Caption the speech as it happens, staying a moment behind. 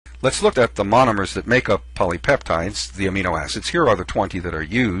Let's look at the monomers that make up polypeptides, the amino acids. Here are the 20 that are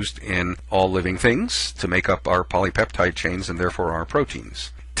used in all living things to make up our polypeptide chains and therefore our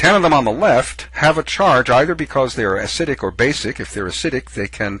proteins. 10 of them on the left have a charge either because they are acidic or basic. If they're acidic, they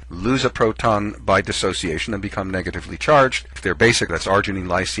can lose a proton by dissociation and become negatively charged. If they're basic, that's arginine,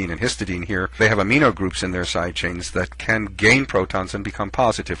 lysine, and histidine here, they have amino groups in their side chains that can gain protons and become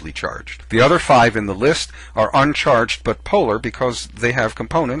positively charged. The other 5 in the list are uncharged but polar because they have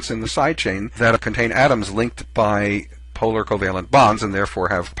components in the side chain that contain atoms linked by polar covalent bonds and therefore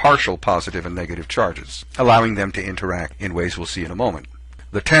have partial positive and negative charges, allowing them to interact in ways we'll see in a moment.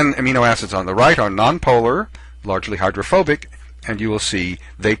 The 10 amino acids on the right are nonpolar, largely hydrophobic, and you will see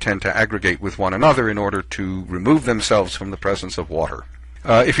they tend to aggregate with one another in order to remove themselves from the presence of water.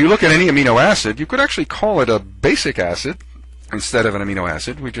 If you look at any amino acid, you could actually call it a basic acid instead of an amino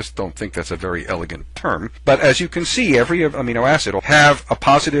acid. We just don't think that's a very elegant term. But as you can see, every amino acid will have a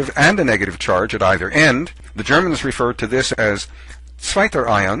positive and a negative charge at either end. The Germans refer to this as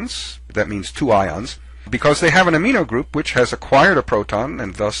Zweiter-Ions, that means 2 ions, because they have an amino group which has acquired a proton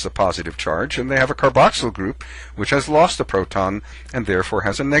and thus a positive charge, and they have a carboxyl group which has lost a proton and therefore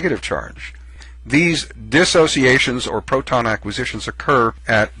has a negative charge. These dissociations or proton acquisitions occur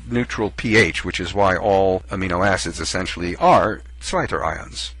at neutral pH, which is why all amino acids essentially are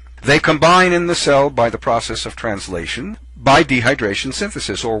Zweiter-Ions. They combine in the cell by the process of translation, by dehydration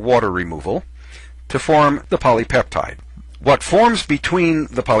synthesis or water removal, to form the polypeptide. What forms between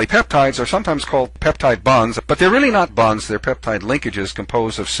the polypeptides are sometimes called peptide bonds, but they're really not bonds, they're peptide linkages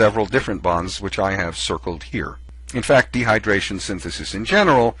composed of several different bonds, which I have circled here. In fact, dehydration synthesis in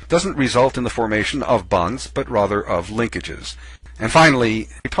general doesn't result in the formation of bonds, but rather of linkages. And finally,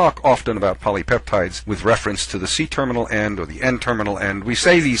 we talk often about polypeptides with reference to the C-terminal end or the N-terminal end. We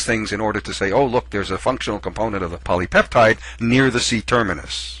say these things in order to say, oh look, there's a functional component of the polypeptide near the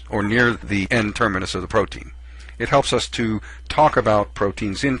C-terminus, or near the N-terminus of the protein. It helps us to talk about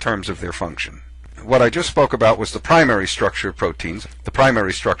proteins in terms of their function. What I just spoke about was the primary structure of proteins. The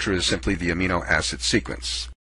primary structure is simply the amino acid sequence.